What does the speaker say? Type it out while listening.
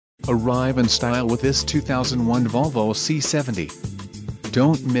Arrive in style with this 2001 Volvo C70.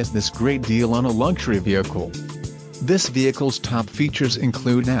 Don't miss this great deal on a luxury vehicle. This vehicle's top features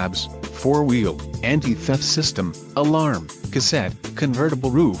include ABS, 4-wheel, anti-theft system, alarm, cassette,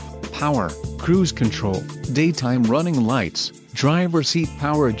 convertible roof, power, cruise control, daytime running lights, driver seat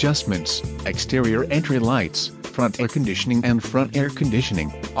power adjustments, exterior entry lights, front air conditioning and front air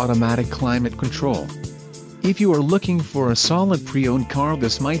conditioning, automatic climate control. If you are looking for a solid pre-owned car,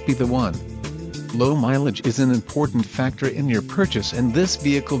 this might be the one. Low mileage is an important factor in your purchase, and this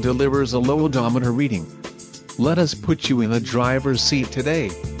vehicle delivers a low odometer reading. Let us put you in the driver's seat today.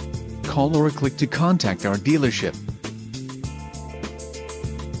 Call or click to contact our dealership.